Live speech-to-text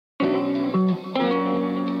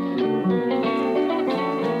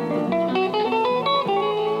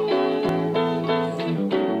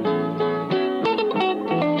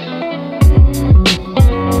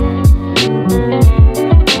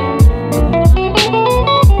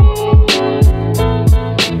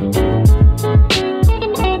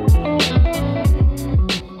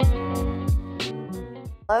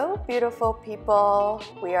beautiful people!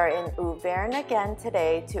 We are in Auvergne again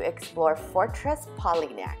today to explore Fortress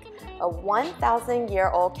Polignac, a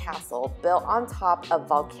 1,000-year-old castle built on top of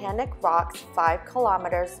volcanic rocks 5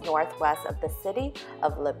 kilometers northwest of the city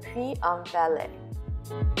of Le Puy-en-Velay.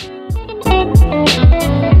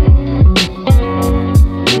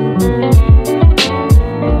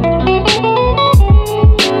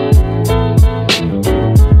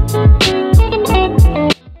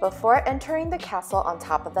 Before entering the castle on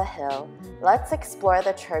top of the hill, let's explore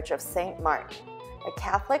the Church of Saint Martin, a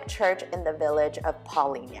Catholic church in the village of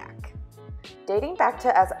Polignac. Dating back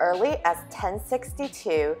to as early as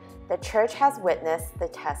 1062, the church has witnessed the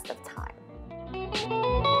test of time.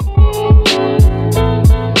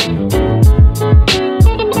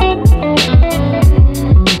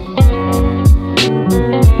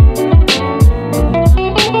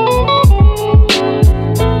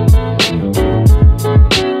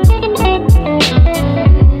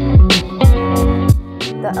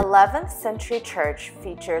 The 11th century church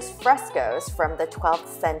features frescoes from the 12th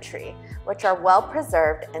century, which are well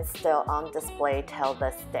preserved and still on display till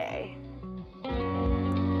this day.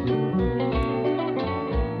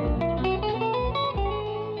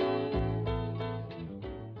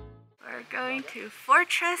 We're going to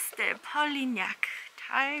Forteresse de Polignac.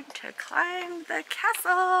 Time to climb the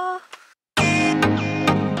castle!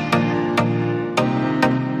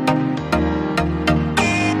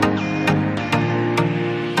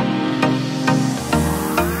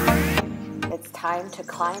 Time to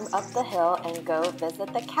climb up the hill and go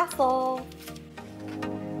visit the castle.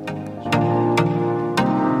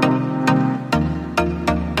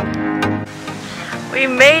 We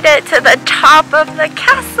made it to the top of the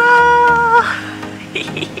castle!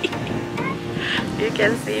 You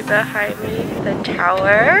can see behind me the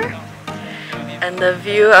tower, and the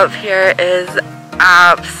view up here is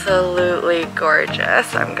absolutely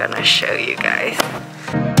gorgeous. I'm gonna show you guys.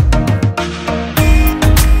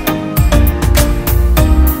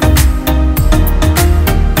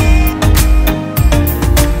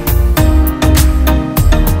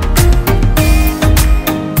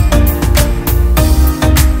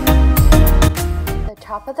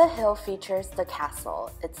 The top of the hill features the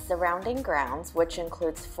castle, its surrounding grounds, which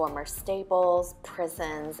includes former stables,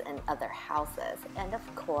 prisons, and other houses, and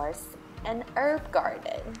of course, an herb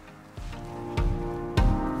garden.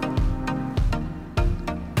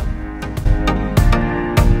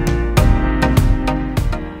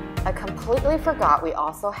 I completely forgot we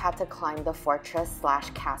also had to climb the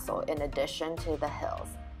fortress/castle in addition to the hills.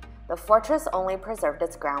 The fortress only preserved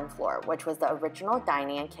its ground floor, which was the original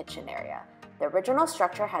dining and kitchen area. The original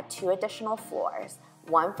structure had 2 additional floors,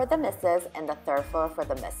 one for the missus and the 3rd floor for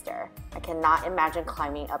the mister. I cannot imagine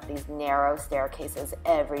climbing up these narrow staircases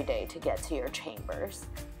every day to get to your chambers.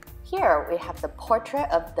 Here we have the portrait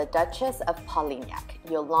of the Duchess of Polignac,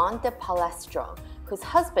 Yolande de Palestron, whose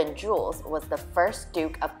husband Jules was the first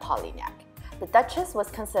Duke of Polignac. The Duchess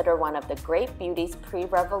was considered one of the great beauties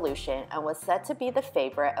pre-revolution and was said to be the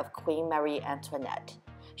favorite of Queen Marie Antoinette.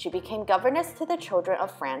 She became governess to the children of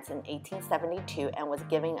France in 1872 and was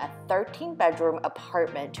given a 13-bedroom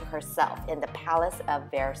apartment to herself in the Palace of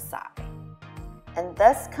Versailles. And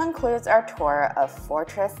this concludes our tour of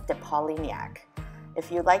Fortress de Polignac. If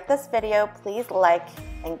you like this video, please like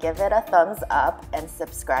and give it a thumbs up and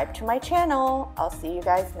subscribe to my channel. I'll see you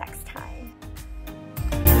guys next time.